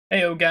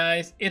Heyo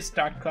guys, it's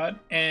Dr. Cloud,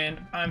 and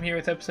I'm here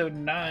with episode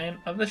 9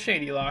 of the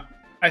Shadylocke.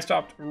 I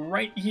stopped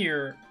right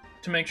here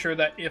to make sure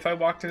that if I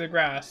walk through the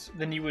grass,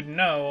 then you would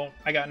know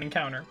I got an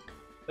encounter.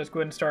 Let's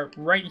go ahead and start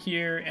right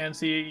here and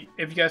see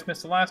if you guys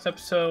missed the last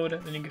episode,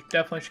 then you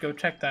definitely should go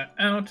check that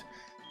out.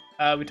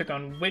 We took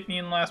on Whitney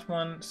in the last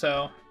one,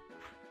 so,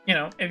 you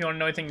know, if you want to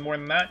know anything more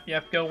than that, you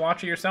have to go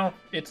watch it yourself.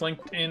 It's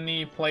linked in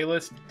the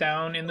playlist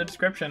down in the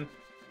description.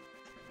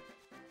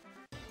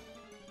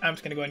 I'm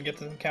just going to go ahead and get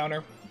this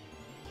encounter.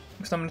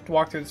 Because I'm going to have to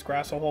walk through this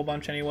grass a whole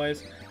bunch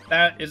anyways.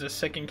 That is a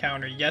sick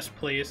encounter. Yes,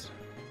 please.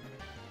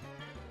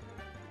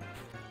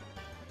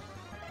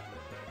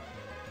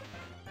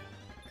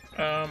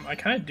 I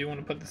kind of do want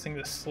to put this thing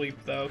to sleep,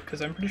 though,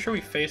 because I'm pretty sure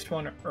we faced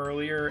one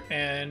earlier,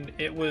 and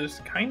it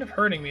was kind of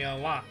hurting me a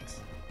lot.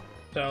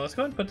 So let's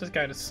go ahead and put this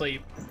guy to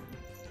sleep.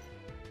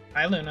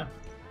 Hi, Luna.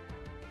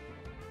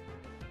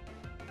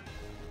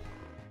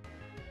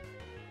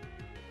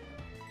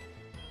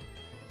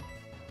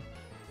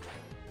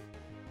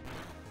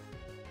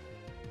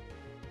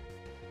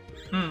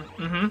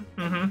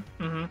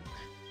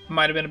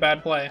 Might have been a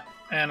bad play,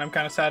 and I'm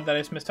kind of sad that I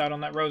just missed out on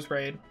that Rose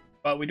Raid.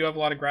 But we do have a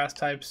lot of grass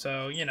types,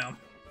 so, you know.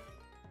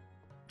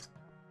 It's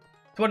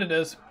what it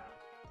is.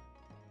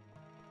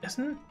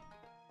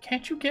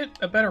 Can't you get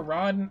a better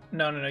rod?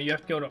 No, you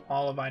have to go to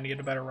Olivine to get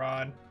a better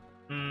rod.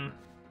 I'm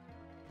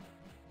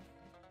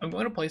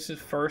going to places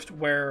first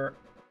where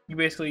you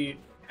basically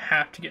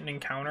have to get an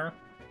encounter.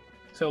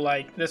 So,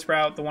 like, this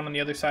route, the one on the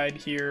other side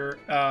here,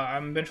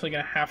 I'm eventually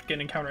going to have to get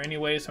an encounter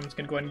anyway, so I'm just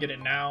going to go ahead and get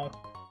it now.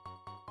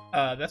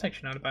 That's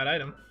actually not a bad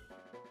item.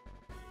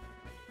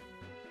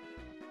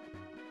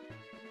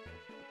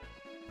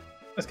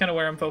 That's kind of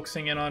where I'm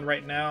focusing in on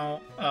right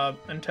now,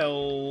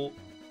 until,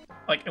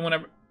 like, and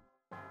whenever...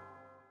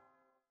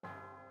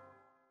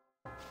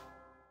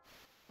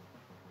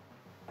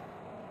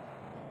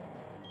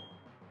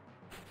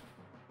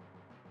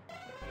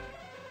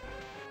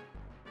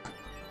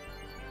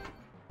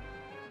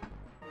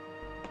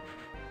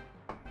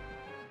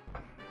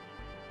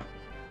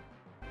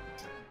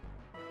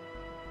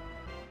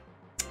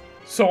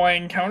 So I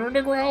encountered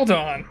a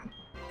Groudon.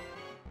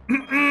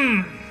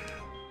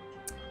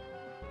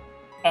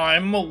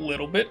 I'm a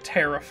little bit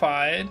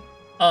terrified.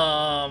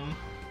 Bro,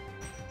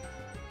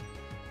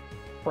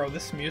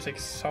 this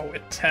music's so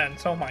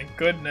intense. Oh my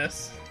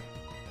goodness.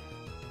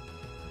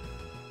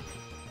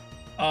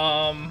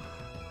 I'm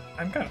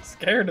kind of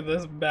scared of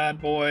this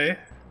bad boy.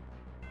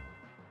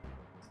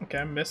 Okay,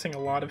 I'm missing a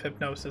lot of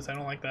hypnosis. I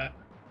don't like that.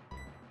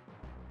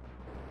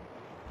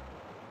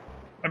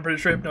 I'm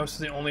pretty sure hypnosis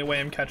is the only way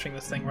I'm catching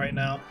this thing right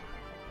now.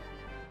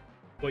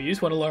 Well, you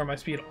just want to lower my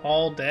speed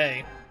all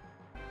day.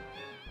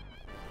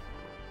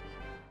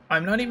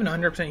 I'm not even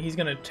 100% he's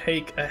gonna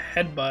take a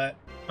headbutt.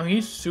 I mean,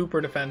 he's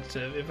super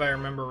defensive if I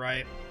remember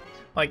right.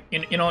 Like,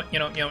 you know,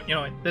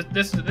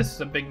 this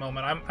is a big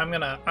moment. I'm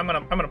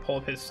gonna pull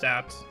up his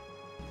stats.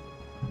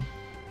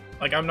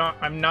 Like, I'm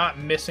not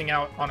missing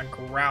out on a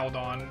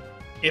Groudon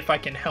if I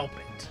can help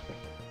it.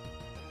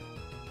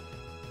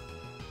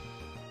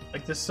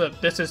 Like, this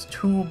is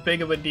too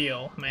big of a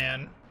deal,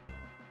 man.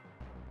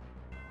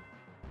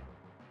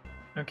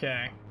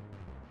 Okay.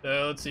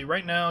 So, let's see.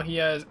 Right now, he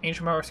has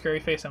Ancient Power,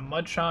 Scary Face, and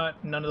Mudshot.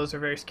 None of those are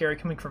very scary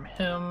coming from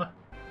him.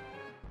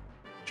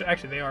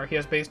 Actually, they are. He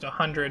has based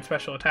 100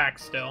 special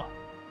attacks still.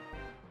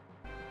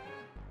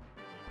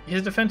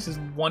 His defense is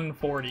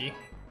 140.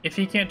 If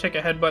he can't take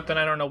a headbutt, then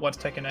I don't know what's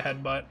taking a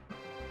headbutt.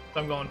 So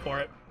I'm going for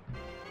it.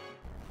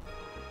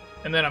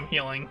 And then I'm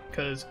healing,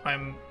 because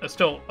I'm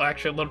still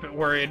actually a little bit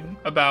worried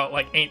about,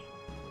 like,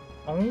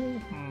 oh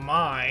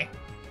my.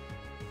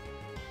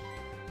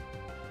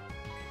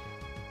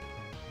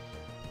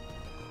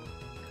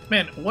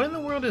 Man, what in the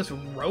world is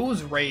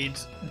Rose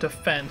Raid's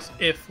defense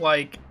if,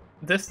 like,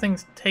 this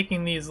thing's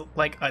taking these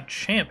like a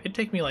champ? It'd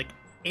take me, like,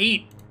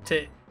 8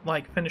 to,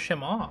 like, finish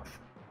him off.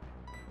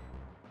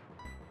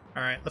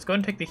 Alright, let's go ahead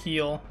and take the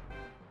heal.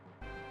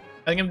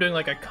 I think I'm doing,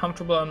 like, a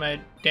comfortable on my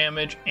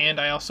damage, and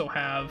I also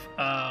have,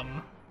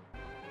 I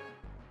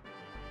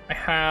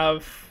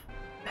have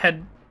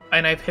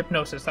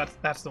hypnosis.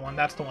 That's the one.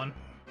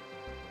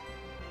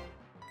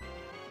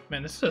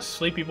 Man, this is a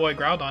sleepy boy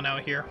Groudon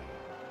out here.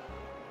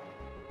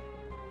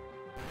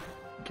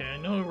 Okay, I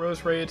know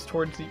Rose Raid's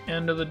towards the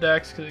end of the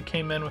decks because it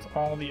came in with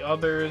all the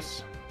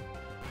others.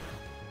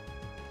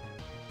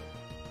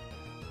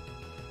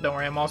 Don't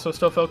worry, I'm also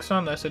still focused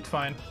on this. It's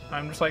fine.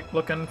 I'm just, like,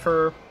 looking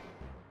for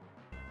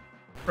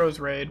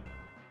Rose Raid.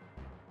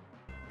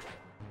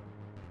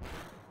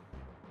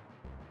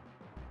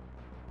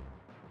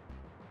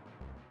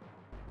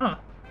 Huh.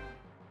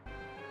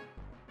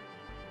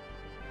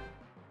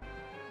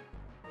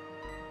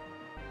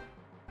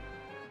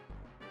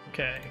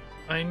 Okay,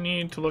 I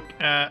need to look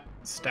at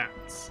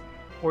stats.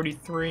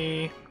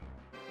 43.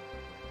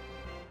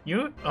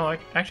 Oh, I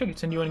actually could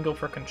send you in and go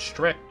for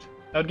Constrict.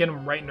 That would get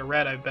him right into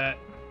red, I bet.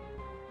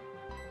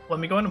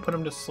 Let me go ahead and put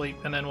him to sleep,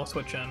 and then we'll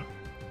switch in.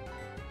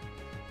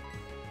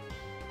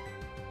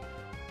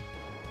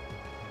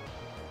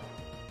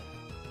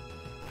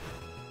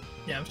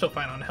 Yeah, I'm still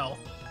fine on health.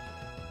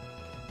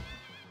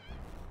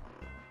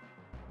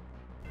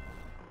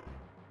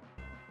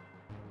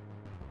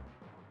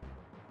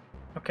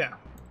 Okay.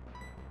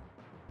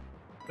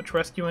 Switch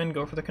rescue in,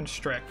 go for the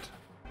constrict.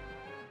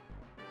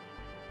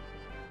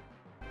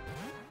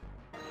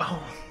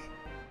 Oh.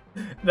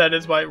 That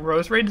is why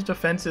Rose Raid's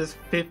defense is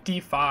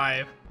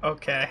 55.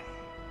 Okay.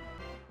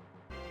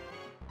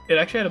 It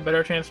actually had a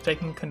better chance of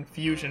taking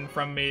confusion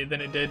from me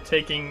than it did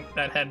taking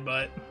that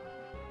headbutt.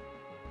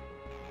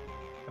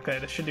 Okay,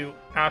 this should do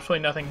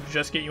absolutely nothing,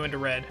 just get you into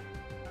red.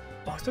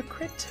 Oh, it's a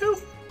crit too?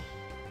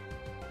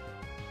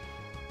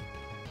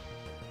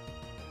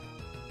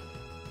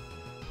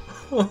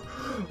 Oh,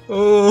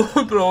 no.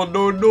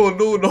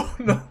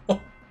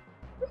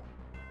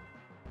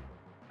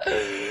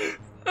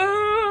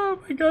 Oh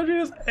my god, he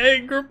has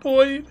anger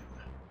point.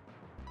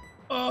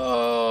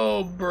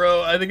 Oh,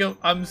 bro, I think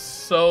I'm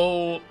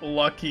so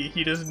lucky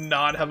he does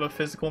not have a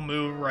physical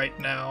move right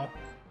now.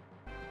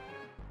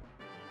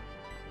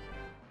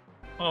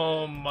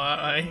 Oh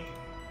my.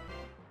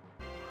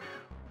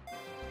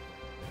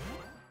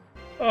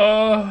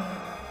 Oh.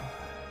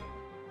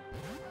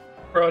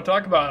 Bro,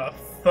 talk about a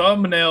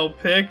thumbnail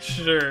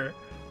picture.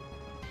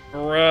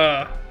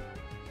 Bruh.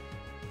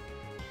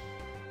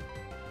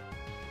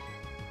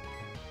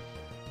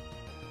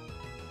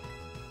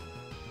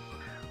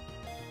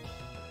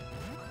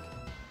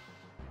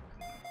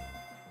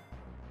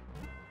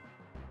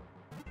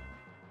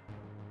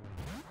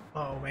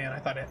 Oh man, I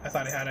thought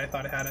I had it.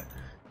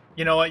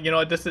 You know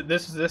what? This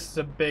is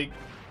a big.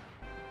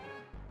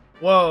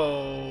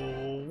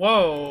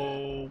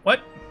 Whoa,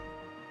 what?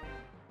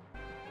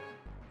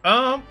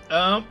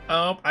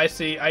 I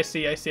see.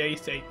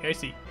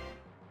 Okay,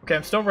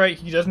 I'm still right.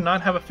 He does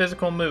not have a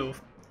physical move.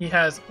 He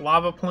has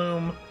Lava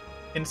Plume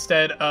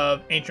instead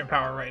of Ancient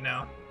Power right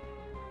now.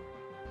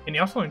 And he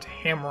also learns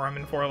Hammer Arm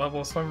in 4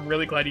 levels, so I'm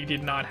really glad he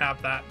did not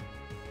have that.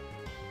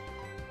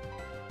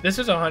 This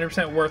is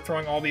 100% worth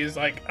throwing all these,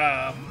 like,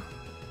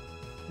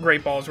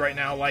 Great Balls right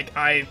now. Like,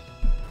 I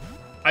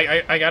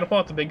gotta pull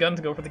out the big gun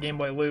to go for the Game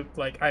Boy Loop.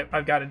 Like,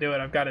 I've gotta do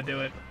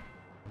it.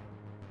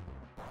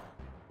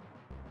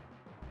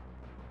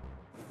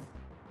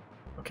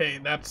 Okay,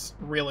 that's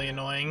really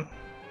annoying.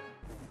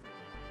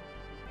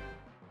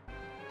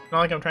 Not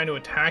like I'm trying to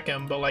attack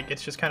him, but, like,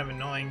 it's just kind of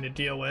annoying to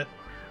deal with.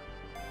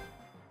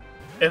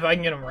 If I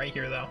can get him right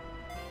here, though.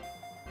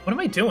 What am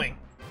I doing?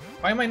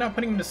 Why am I not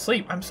putting him to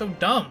sleep? I'm so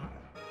dumb.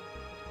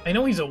 I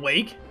know he's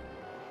awake.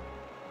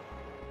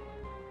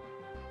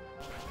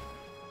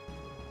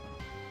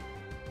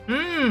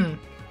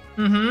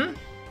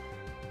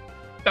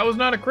 That was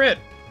not a crit.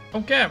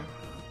 Okay.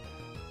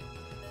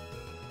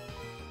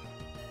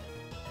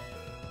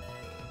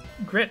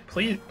 Grit,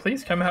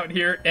 please come out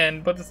here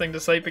and put this thing to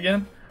sleep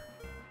again.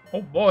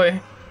 Oh boy.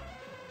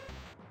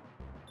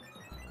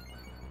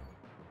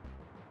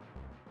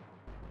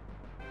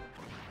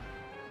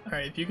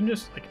 Alright, if you can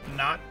just, like,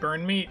 not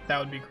burn me, that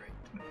would be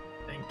great.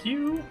 Thank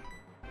you.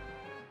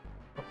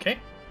 Okay.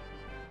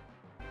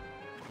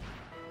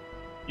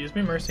 Use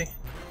me mercy.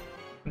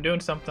 I'm doing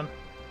something.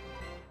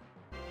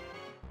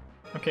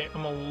 Okay,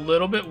 I'm a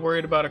little bit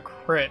worried about a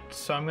crit,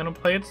 so I'm gonna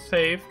play it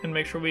safe and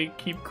make sure we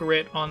keep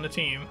Grit on the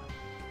team.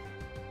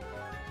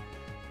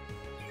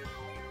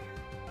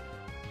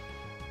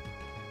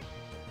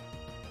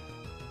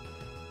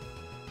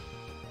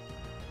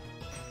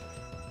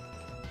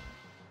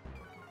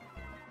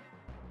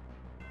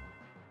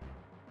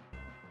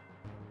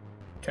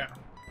 Okay.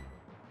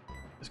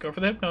 Let's go for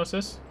the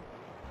hypnosis.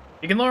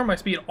 You can lower my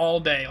speed all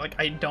day, like,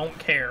 I don't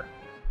care.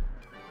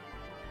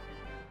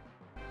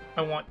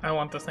 I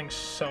want this thing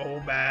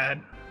so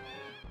bad.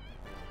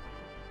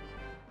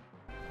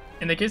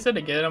 In the case that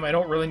I get him, I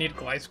don't really need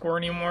Gliscor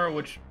anymore,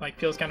 which, like,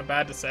 feels kind of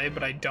bad to say,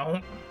 but I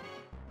don't.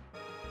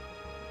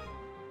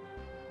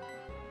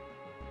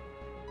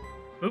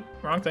 Oop,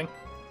 wrong thing.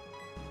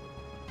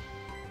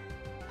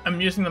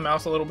 I'm using the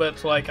mouse a little bit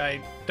so, like,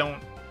 I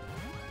don't,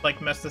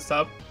 like, mess this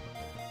up.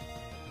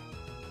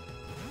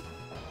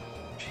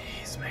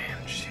 Jeez, man,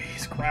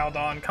 jeez,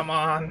 Groudon, come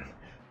on.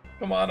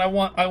 Come on, I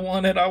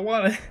want it. I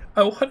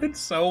want it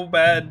so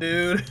bad,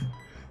 dude.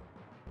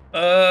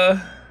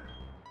 Oh,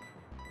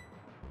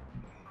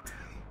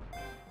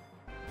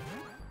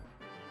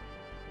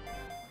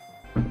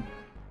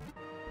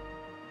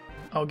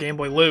 Game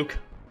Boy Luke.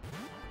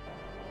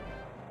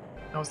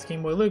 That was the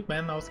Game Boy Luke,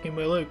 man. That was the Game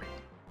Boy Luke.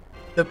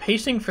 The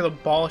pacing for the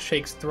ball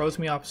shakes throws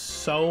me off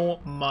so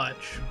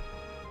much.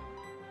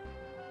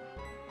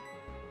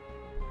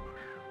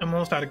 I'm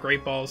almost out of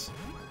Great Balls.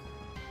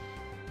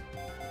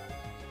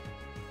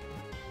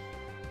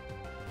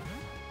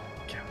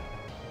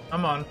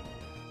 Come on.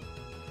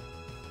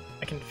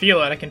 I can feel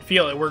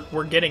it.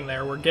 We're getting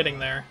there.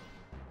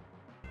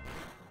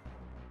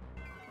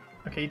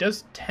 Okay, he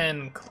does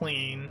 10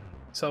 clean.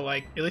 So,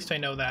 like, at least I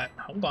know that.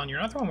 Hold on, you're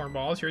not throwing more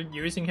balls. You're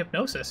using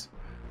hypnosis.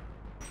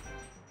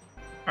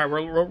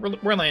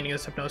 Alright, we're landing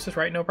this hypnosis,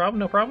 right? No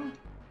problem.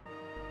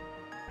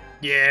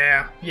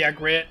 Yeah,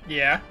 Grit.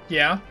 Yeah.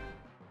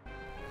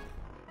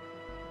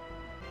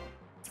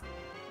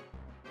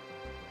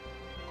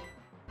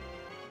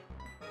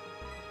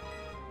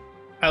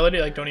 I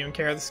literally, like, don't even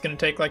care. This is gonna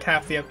take, like,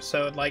 half the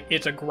episode. Like,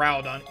 it's a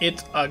Groudon.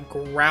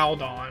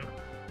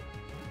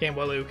 Game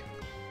Boy Luke.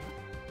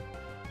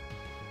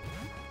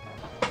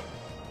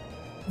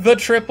 The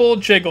triple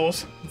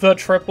jiggles. The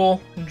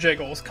triple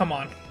jiggles. Come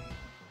on.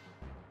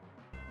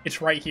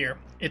 It's right here.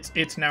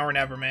 It's now or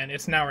never, man.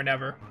 It's now or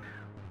never.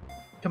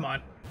 Come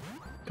on.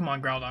 Come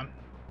on, Groudon.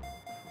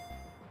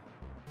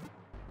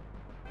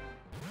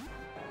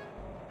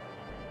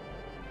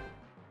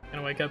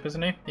 Gonna wake up,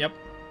 isn't he? Yep.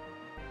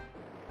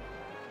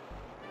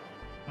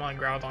 Come on,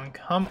 Groudon.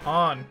 Come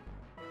on.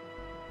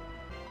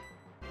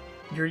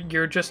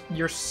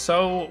 You're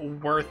so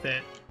worth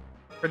it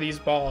for these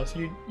balls.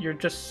 You're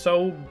just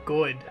so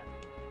good.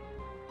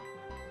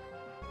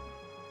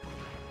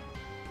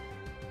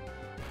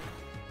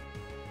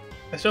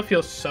 I still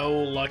feel so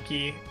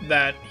lucky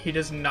that he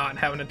does not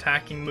have an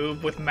attacking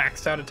move with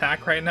maxed out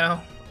attack right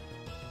now.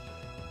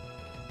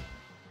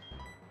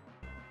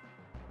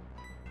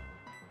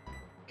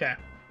 Okay.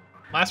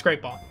 Last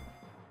Great Ball.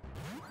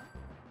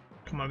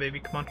 Come on,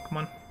 baby. Come on, come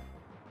on.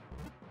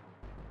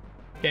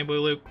 Game Boy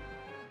Luke.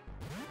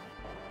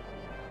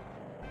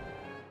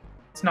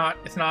 It's not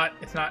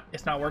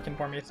working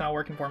for me. It's not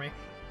working for me.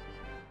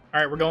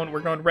 Alright, we're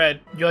going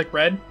red. You like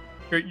red?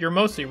 You're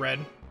mostly red.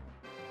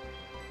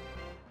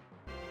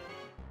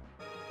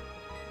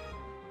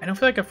 I don't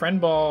feel like a friend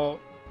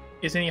ball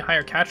is any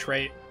higher catch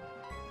rate.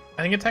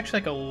 I think it's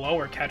actually like a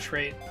lower catch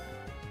rate.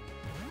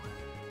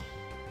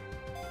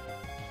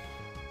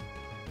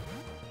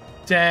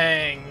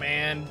 Dang,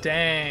 man,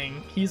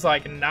 dang. He's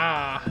like,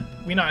 nah,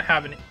 we not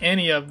having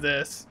any of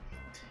this.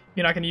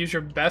 You're not gonna use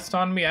your best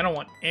on me? I don't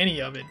want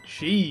any of it.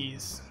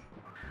 Jeez.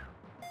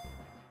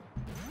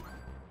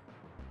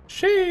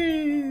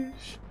 Sheesh.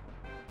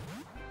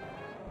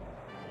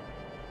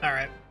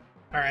 Alright.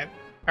 Alright.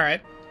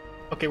 Alright.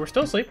 Okay, we're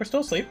still asleep. We're still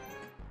asleep.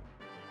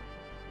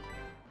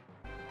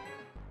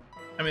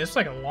 I mean, it's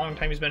like a long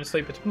time he's been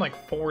asleep. It's been like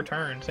 4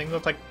 turns. I think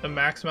that's like the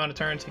max amount of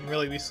turns he can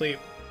really be asleep.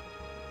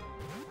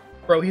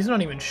 Bro, he's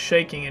not even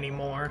shaking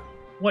anymore.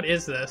 What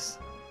is this?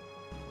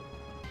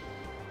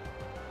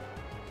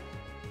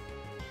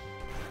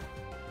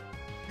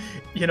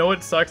 You know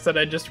what sucks that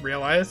I just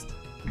realized?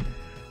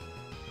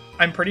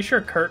 I'm pretty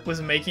sure Kurt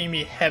was making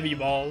me heavy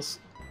balls.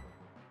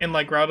 And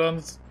like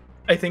Groudon's,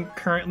 I think,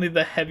 currently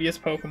the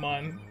heaviest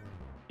Pokemon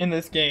in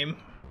this game.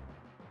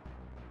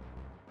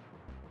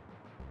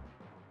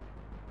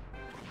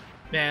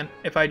 Man,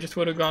 if I just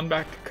would have gone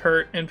back to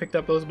Kurt and picked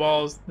up those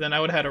balls, then I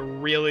would have had a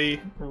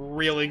really,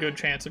 really good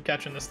chance of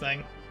catching this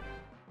thing.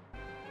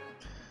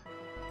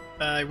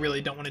 I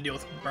really don't want to deal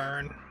with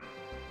burn.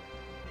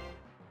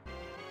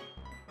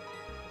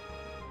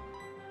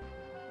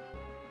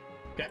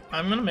 Okay,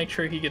 I'm gonna make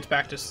sure he gets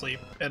back to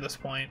sleep at this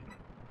point.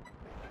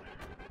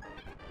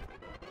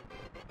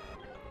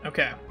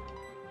 Okay,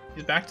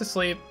 he's back to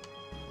sleep.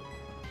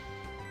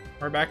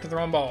 We're back to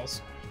throwing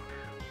balls.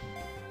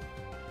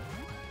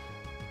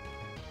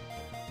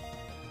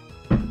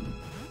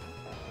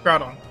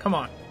 Groudon, come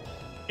on.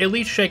 At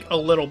least shake a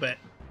little bit.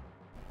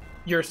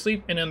 You're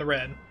asleep and in the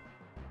red.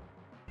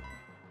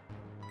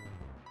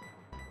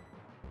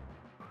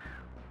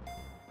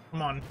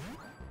 Come on.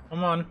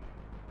 Come on.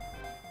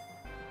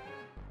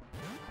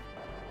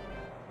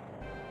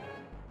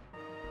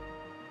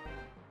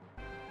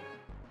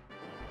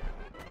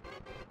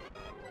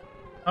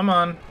 Come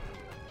on.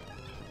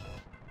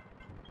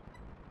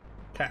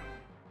 Okay.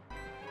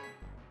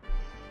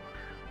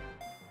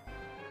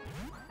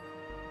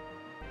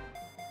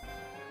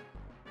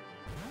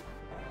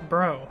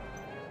 Bro.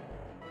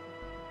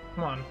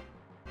 Come on.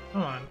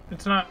 Come on.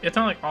 It's not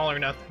like all or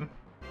nothing.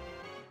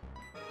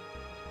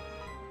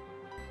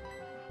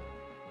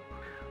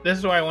 This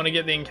is why I want to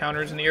get the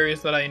encounters in the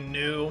areas that I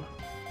knew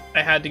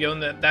I had to go in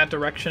that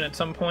direction at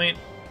some point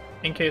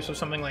in case of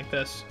something like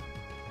this.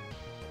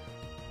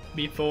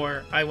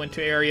 Before I went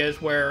to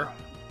areas where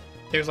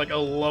there's like a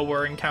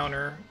lower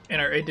encounter and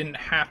I didn't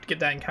have to get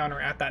that encounter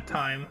at that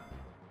time.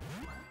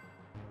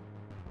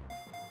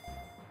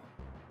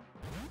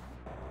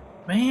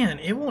 Man,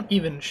 it won't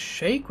even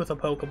shake with a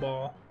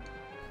Pokeball.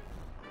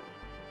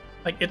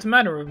 Like, it's a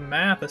matter of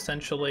math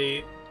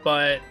essentially,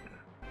 but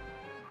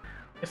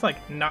it's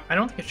like not, I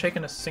don't think it's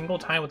shaken a single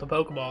time with a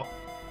Pokeball.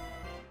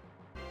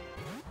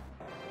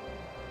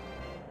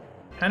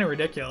 Kind of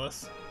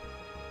ridiculous.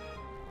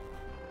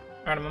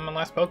 Alright, I'm on my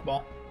last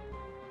Pokeball.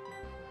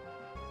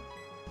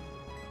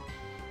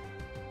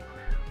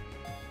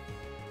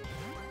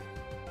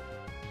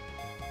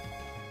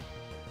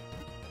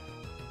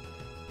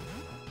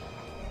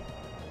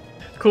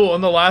 Cool,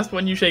 on the last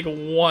one you shake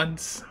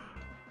once.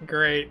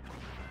 Great.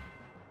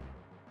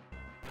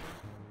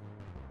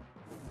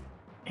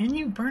 And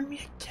you burned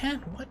me again,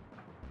 what?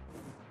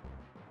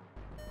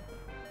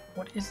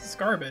 What is this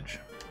garbage?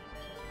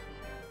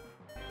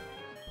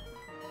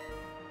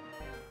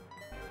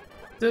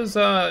 Does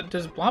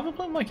Lava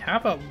Bloom like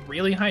have a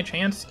really high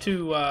chance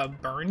to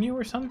burn you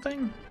or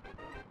something?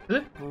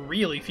 It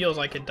really feels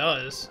like it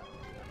does.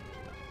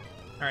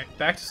 Alright,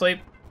 back to sleep.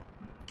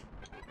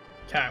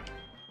 Okay.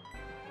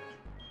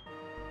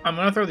 I'm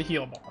gonna throw the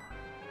heal ball.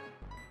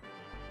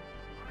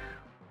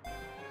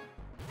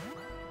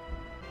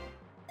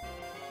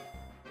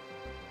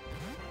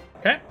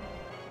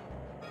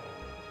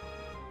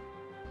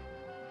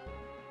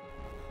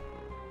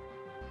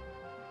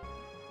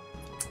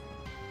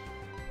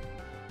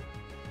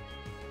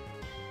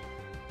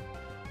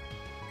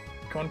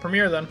 Come on,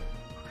 Premier then.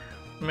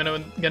 I'm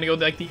gonna go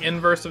like the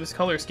inverse of his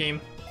color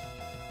scheme.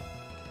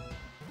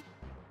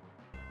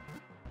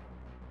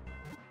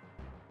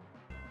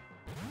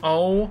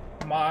 Oh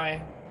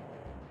my.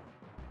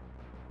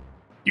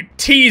 You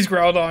tease,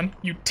 Groudon.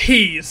 You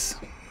tease.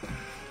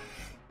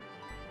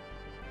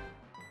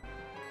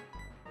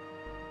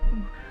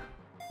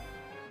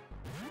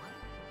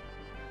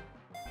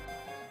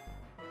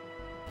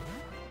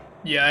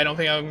 Yeah, I don't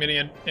think I'm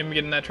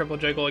getting that triple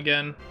jiggle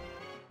again.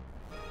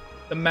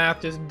 The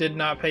math just did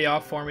not pay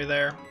off for me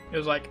there. It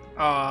was like,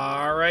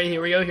 alright,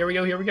 here we go, here we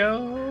go, here we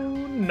go.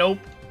 Nope.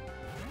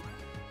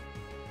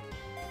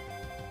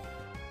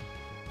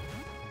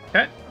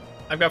 Okay.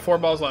 I've got 4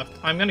 balls left.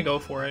 I'm gonna go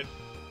for it.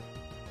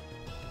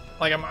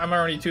 Like, I'm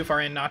already too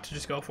far in not to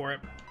just go for it.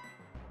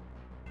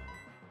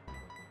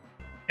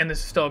 And this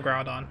is still a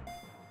Groudon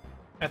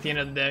at the end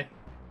of the day.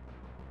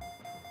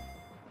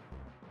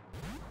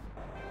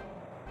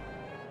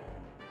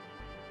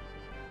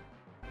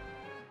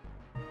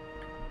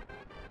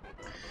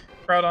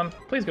 Groudon,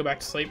 please go back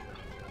to sleep.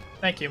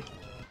 Thank you.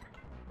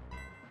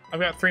 I've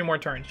got 3 more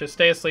turns. Just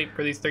stay asleep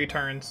for these 3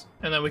 turns,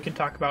 and then we can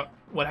talk about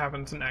what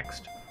happens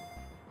next.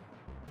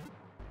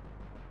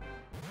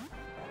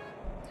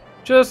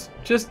 Just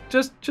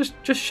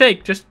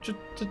shake. Just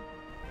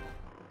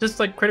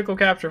like critical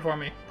capture for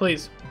me,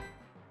 please.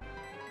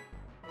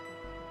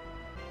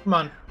 Come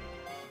on.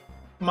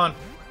 Come on.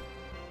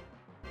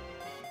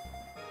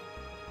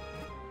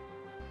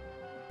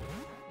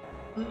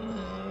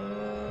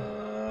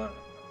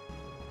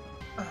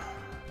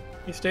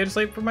 You stayed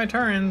asleep for my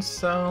turns,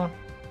 so...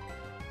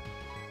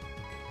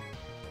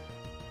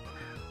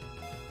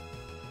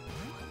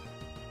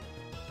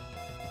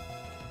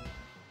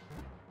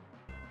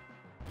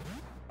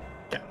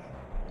 Yeah.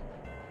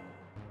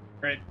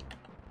 Great.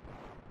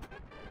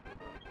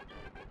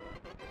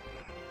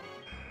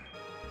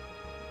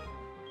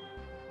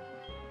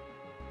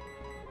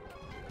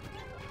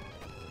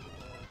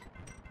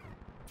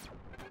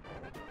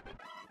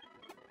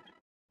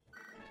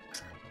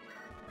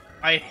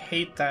 I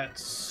hate that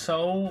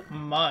so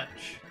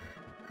much.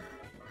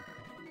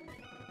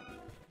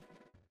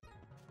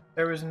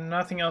 There was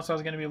nothing else I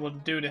was going to be able to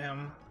do to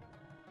him.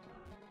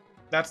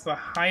 That's the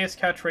highest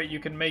catch rate you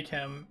can make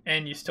him,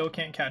 and you still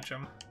can't catch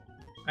him.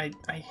 I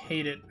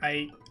hate it.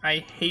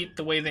 I hate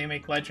the way they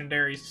make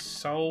legendaries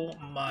so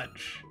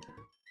much.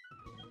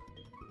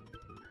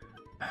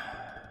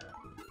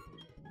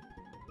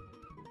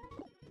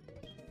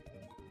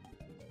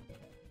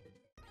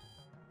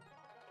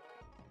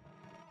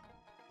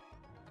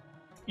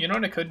 You know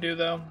what I could do,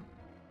 though?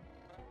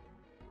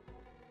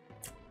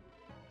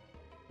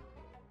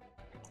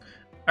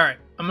 Alright,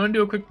 I'm going to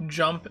do a quick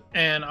jump,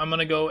 and I'm going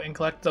to go and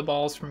collect the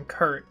balls from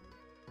Kurt.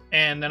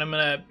 And then I'm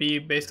going to be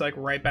basically like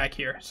right back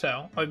here.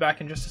 So, I'll be back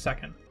in just a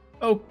second.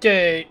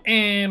 Okay,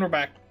 and we're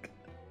back.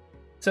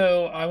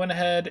 So, I went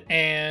ahead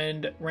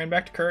and ran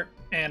back to Kurt,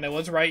 and I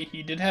was right.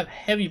 He did have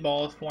heavy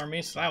balls for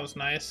me, so that was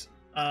nice.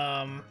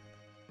 I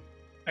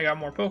got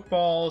more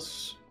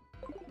Pokeballs.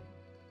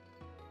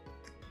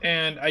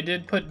 And I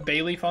did put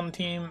Bayleaf on the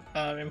team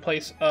in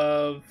place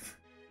of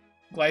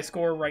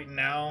Gliscor right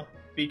now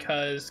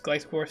because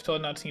Gliscor still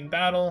had not seen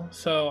battle,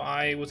 so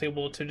I was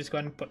able to just go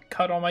ahead and put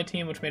Cut on my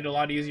team, which made it a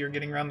lot easier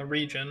getting around the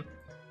region.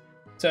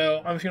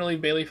 So I'm just going to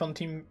leave Bayleaf on the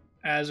team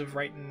as of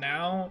right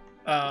now,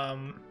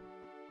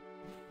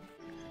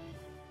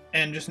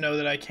 and just know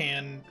that I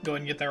can go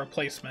ahead and get that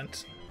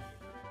replacement.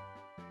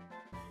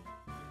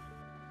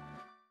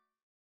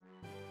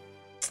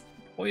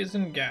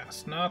 Poison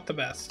Gas, not the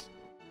best.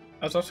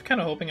 I was also kind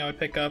of hoping I would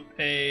pick up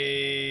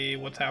a...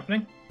 What's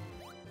happening?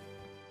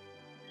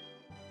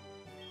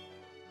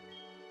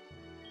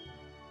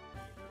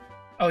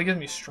 Oh, he gives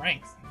me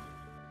strength.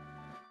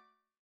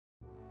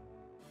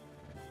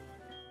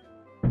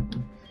 I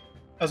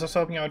was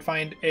also hoping I would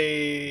find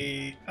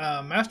a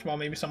Master Ball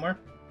maybe somewhere.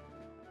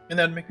 And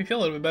that would make me feel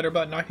a little bit better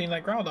about knocking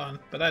that Groudon,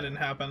 but that didn't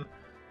happen.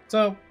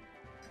 So,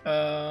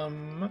 allow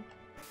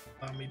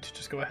me to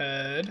just go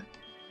ahead.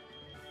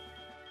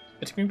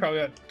 It took me probably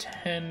about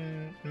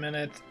 10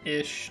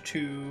 minutes-ish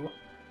to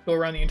go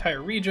around the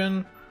entire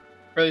region,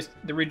 or at least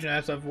the region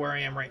as of where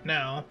I am right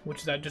now, which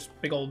is that just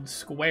big old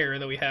square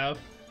that we have.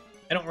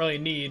 I don't really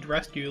need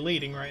Rescue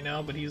leading right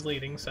now, but he's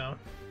leading, so.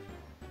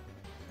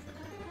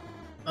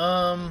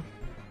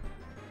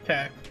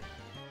 Okay.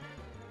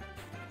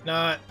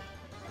 Not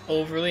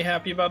overly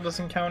happy about this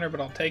encounter,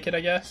 but I'll take it, I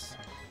guess.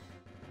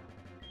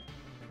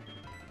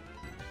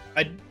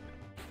 I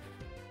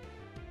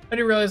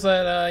didn't realize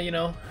that, you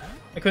know,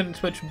 I couldn't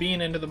switch Bean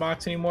into the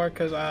box anymore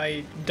because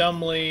I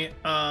dumbly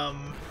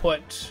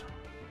threw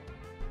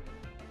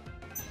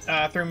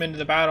him into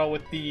the battle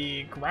with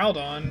the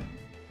Groudon.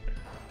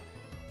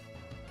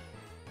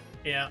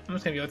 Yeah, I'm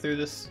just gonna go through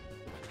this.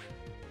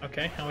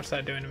 Okay, how much is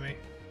that doing to me?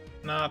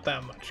 Not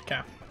that much. Okay.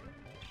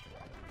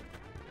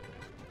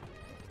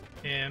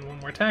 And one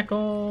more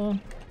tackle.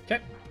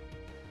 Okay.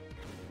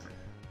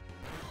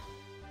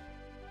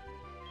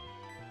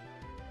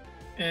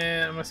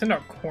 And I'm gonna send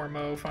out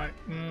Cormo if I...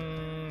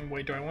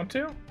 wait, do I want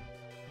to?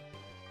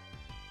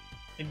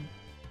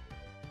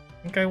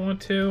 I think I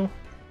want to.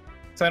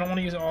 So I don't want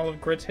to use all of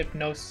Grit's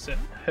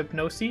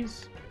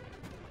hypnoses.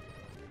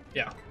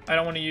 Yeah, I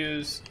don't want to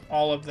use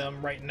all of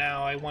them right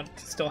now. I want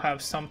to still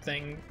have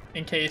something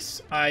in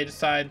case I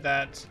decide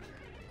that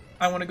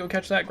I want to go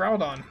catch that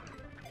Groudon.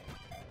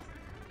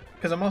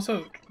 Because I'm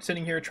also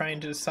sitting here trying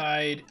to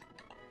decide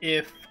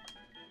if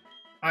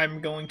I'm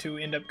going to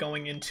end up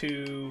going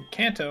into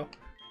Kanto,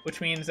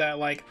 which means that,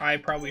 like, I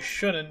probably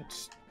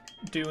shouldn't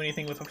do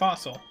anything with a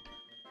fossil.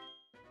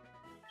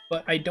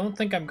 But I don't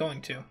think I'm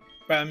going to.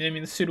 I mean,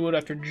 the Sudowoodo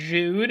after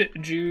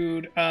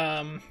Jude.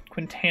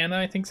 Quintana,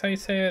 I think is how you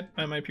say it.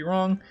 I might be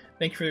wrong.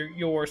 Thank you for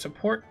your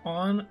support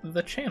on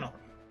the channel.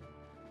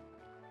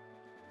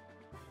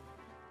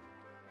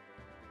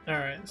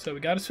 Alright, so we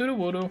got a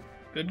Sudowoodo.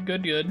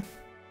 Good.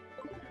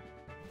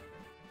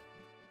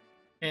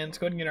 And let's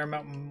go ahead and get our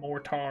Mount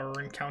Mortar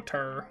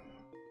encounter.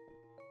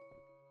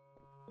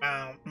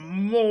 Mount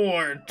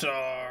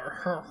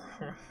Mortar.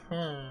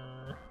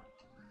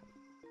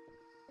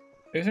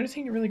 Is there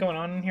anything really going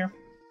on in here?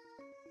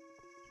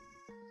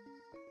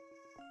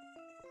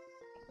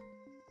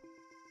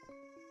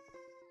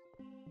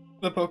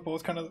 The Pokeball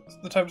was kind of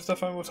the type of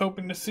stuff I was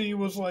hoping to see.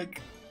 Was like,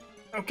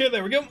 okay,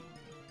 there we go.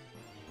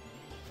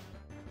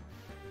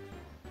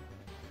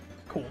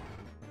 Cool.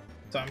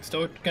 So I'm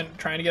still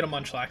trying to get a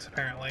Munchlax,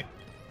 apparently.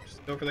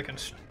 Just go for the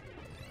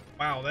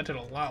wow, that did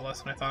a lot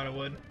less than I thought it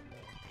would.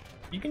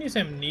 You can use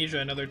Amnesia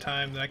another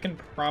time, then I can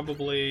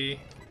probably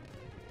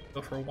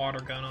go for a Water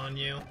Gun on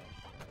you.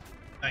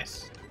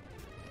 Nice.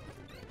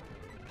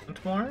 Once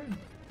more.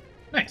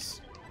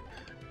 Nice.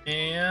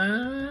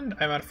 And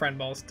I'm out of Friend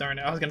Balls. Darn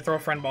it. I was going to throw a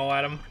Friend Ball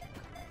at him.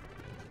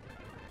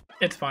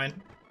 It's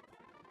fine.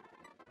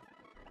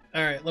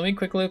 Alright, let me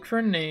quickly look for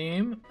a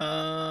name.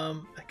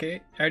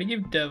 Okay. I already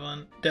gave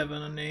Devon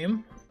a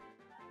name.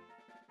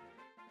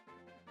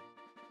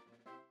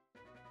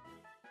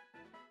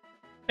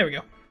 There we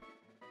go.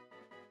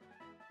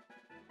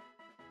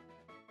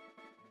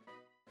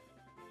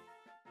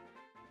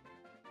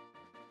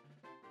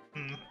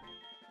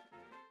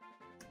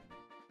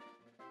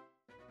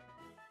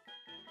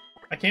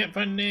 I can't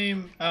find a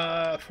name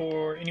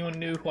for anyone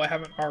new who I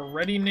haven't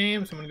already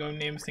named, so I'm gonna go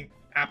name this thing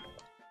Apple.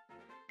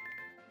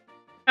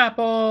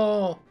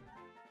 Apple!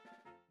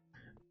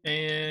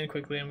 And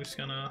quickly I'm just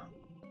gonna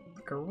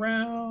look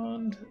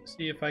around,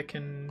 see if I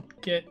can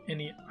get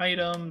any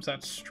items.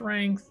 That's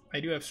strength. I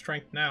do have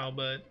strength now,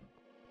 but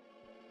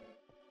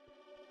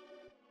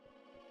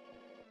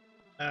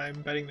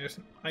I'm betting there's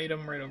an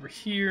item right over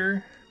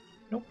here.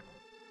 Nope.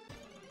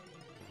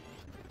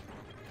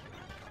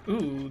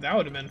 Ooh, that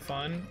would have been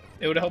fun.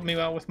 It would have helped me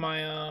out with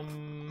my, I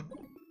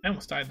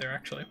almost died there,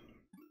 actually.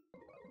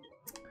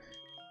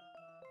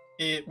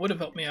 It would have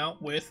helped me out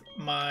with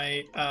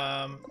my,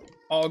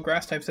 all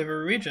grass types of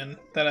every region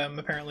that I'm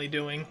apparently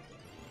doing,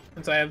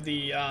 since I have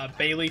the,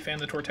 Bayleaf and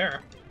the Torterra.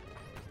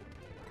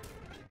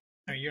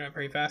 Alright, you're not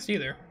very fast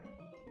either.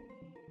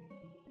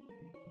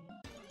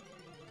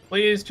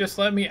 Please, just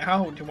let me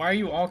out. Why are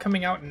you all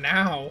coming out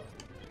now?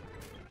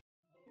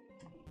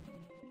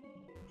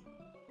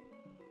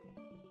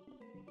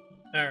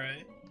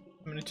 Alright.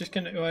 I'm just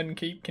gonna go ahead and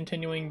keep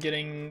continuing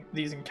getting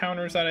these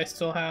encounters that I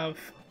still have.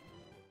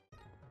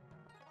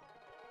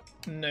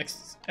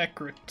 Next,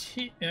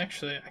 Ekriti.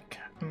 Actually,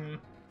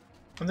 I'm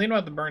thinking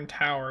about the Burn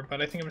Tower,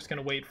 but I think I'm just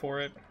gonna wait for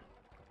it. So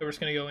we're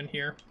just gonna go in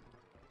here.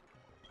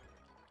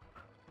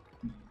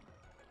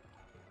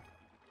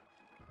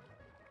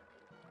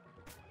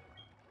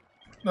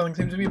 Nothing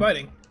seems to be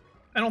biting.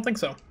 I don't think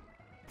so.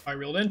 I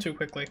reeled in too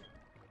quickly.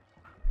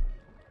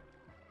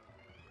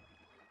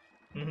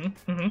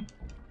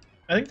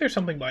 I think there's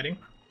something biting.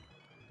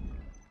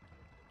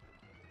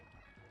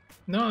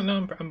 No,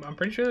 I'm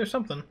pretty sure there's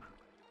something.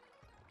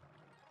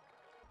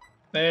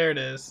 There it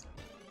is.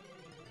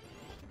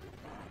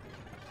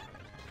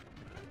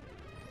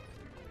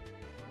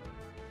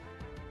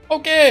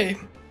 Okay!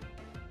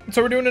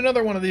 So we're doing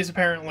another one of these,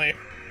 apparently.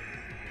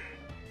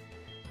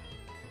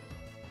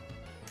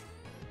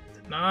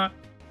 Did not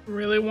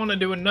really want to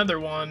do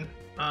another one.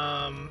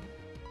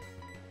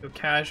 Go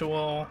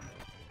casual.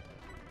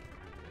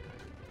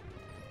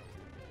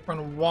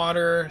 Run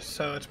water,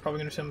 so it's probably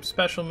going to be some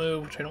special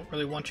move, which I don't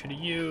really want you to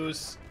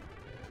use.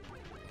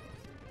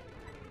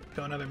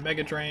 Go another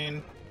Mega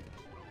Drain.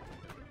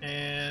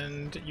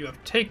 And you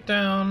have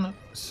Takedown,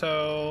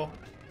 so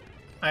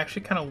I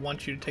actually kind of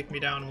want you to take me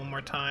down one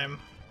more time.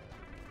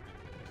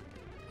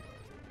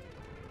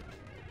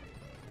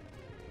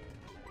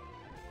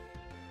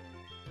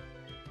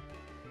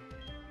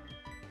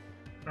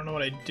 I don't know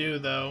what I do,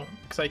 though,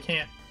 because I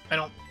can...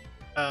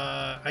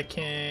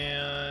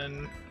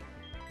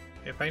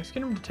 If I just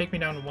get him to take me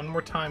down one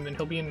more time, then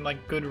he'll be in,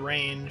 like, good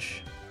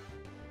range.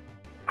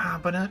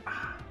 But I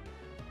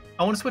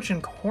want to switch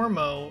in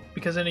Cormo,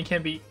 because then he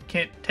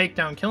can't take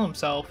down, kill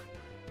himself,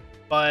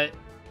 but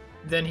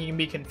then he can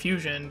be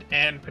confusioned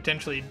and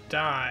potentially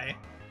die.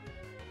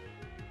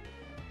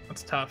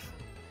 That's tough.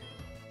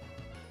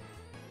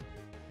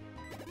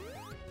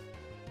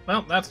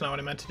 Well, that's not what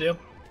I meant to do.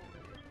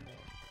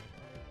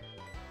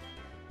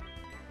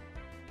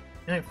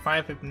 I have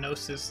 5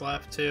 hypnosis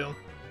left too.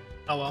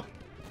 Oh well.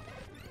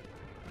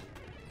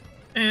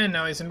 And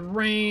now he's in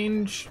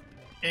range,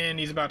 and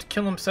he's about to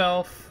kill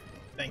himself.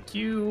 Thank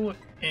you.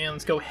 And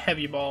let's go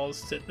heavy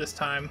balls this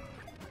time.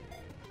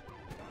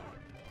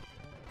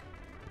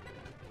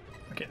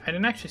 Okay, I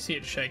didn't actually see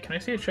it shake. Can I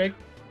see it shake?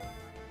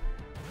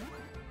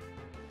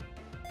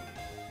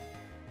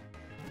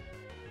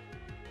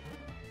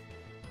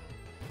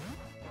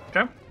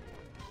 Okay.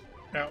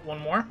 Got one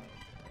more.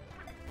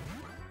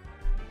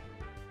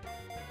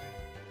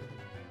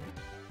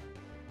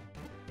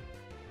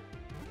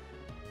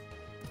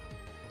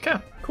 Okay,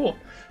 cool.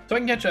 So I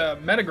can catch a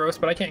Metagross,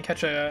 but I can't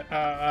catch a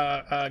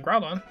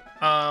Groudon.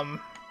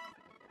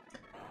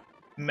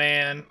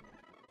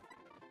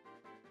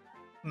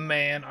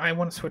 Man, I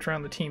want to switch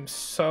around the team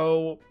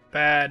so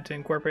bad to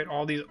incorporate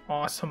all these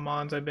awesome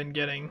mons I've been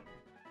getting.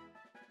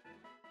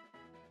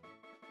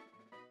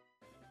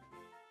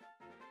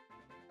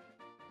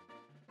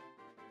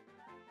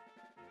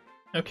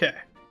 Okay.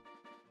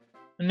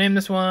 I'll name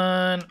this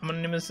one. I'm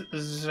gonna name this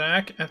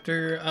Zach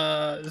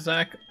after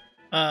Zach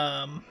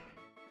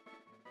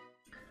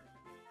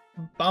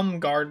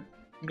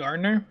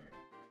Gardner?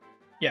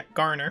 Yeah,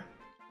 Garner.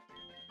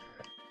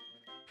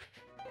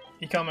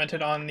 He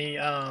commented on the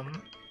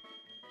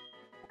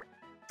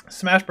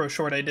Smash Bros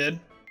short I did.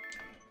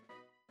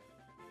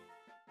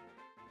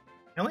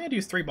 I only had to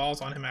use 3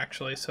 balls on him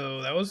actually,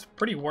 so that was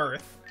pretty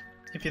worth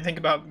if you think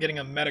about getting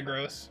a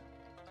Metagross.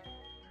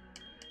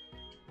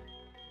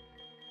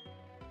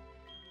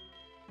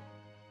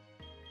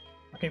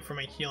 Looking for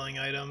my healing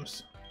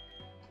items,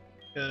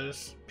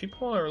 because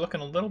people are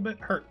looking a little bit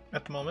hurt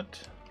at the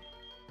moment.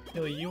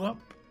 Heal you up.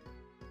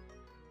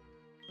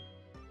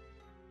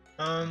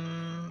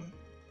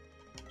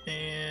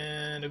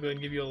 And I'll go ahead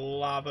and give you a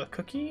lava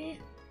cookie.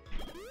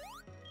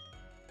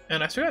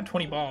 And I still got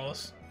 20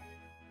 balls.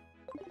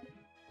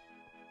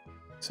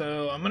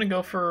 So I'm gonna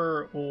go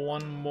for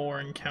one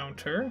more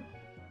encounter.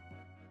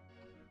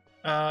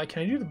 Can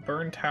I do the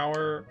burn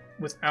tower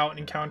without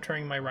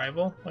encountering my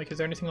rival? Like, is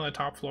there anything on the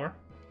top floor?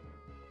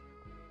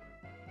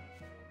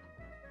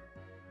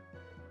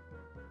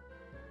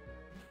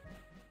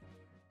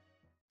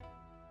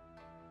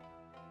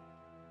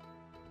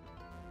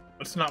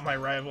 It's not my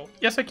rival.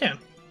 Yes, I can.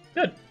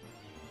 Good.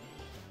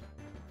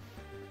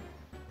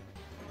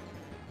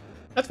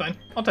 That's fine.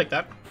 I'll take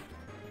that.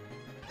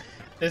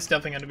 It's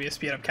definitely going to be a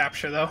speed up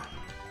capture, though.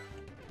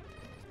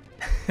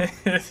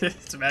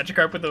 It's a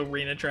Magikarp with the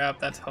arena trap.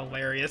 That's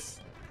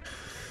hilarious.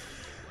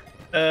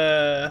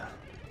 Alright,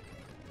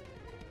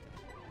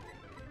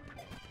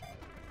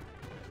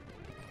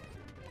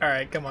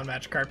 come on,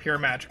 Magikarp. You're a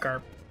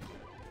Magikarp.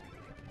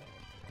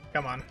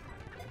 Come on.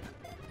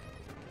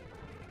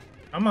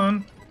 Come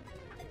on.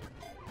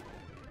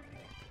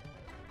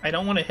 I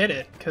don't want to hit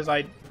it, because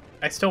I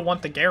still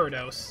want the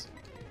Gyarados.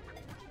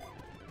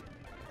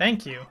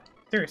 Thank you.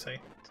 Seriously.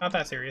 It's not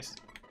that serious.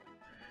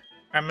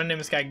 I'm gonna name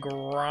this guy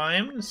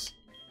Grimes.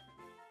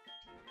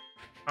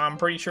 I'm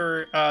pretty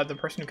sure the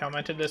person who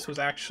commented this was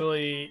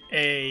actually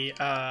a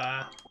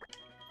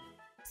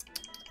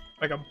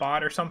like a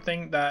bot or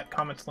something that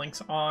comments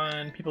links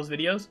on people's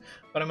videos,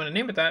 but I'm going to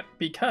name it that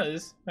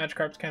because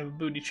Magikarp's kind of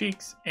booty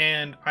cheeks,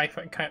 and I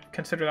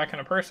consider that kind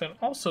of person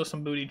also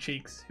some booty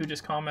cheeks who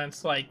just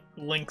comments like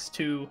links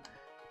to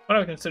what I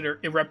would consider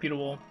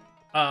irreputable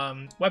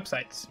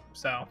websites.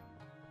 So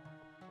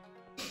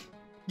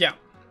yeah.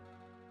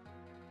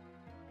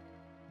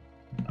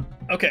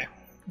 Okay,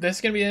 this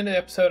is going to be the end of the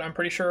episode. I'm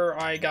pretty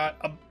sure I got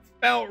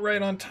about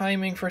right on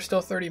timing for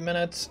still 30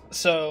 minutes.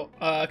 So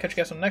catch you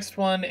guys on the next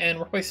one, and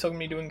we're probably still going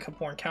to be doing a couple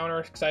more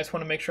encounters because I just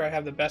want to make sure I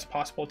have the best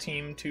possible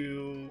team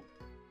to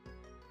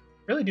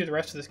really do the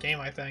rest of this game,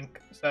 I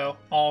think. So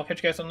I'll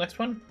catch you guys on the next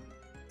one.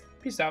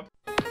 Peace out.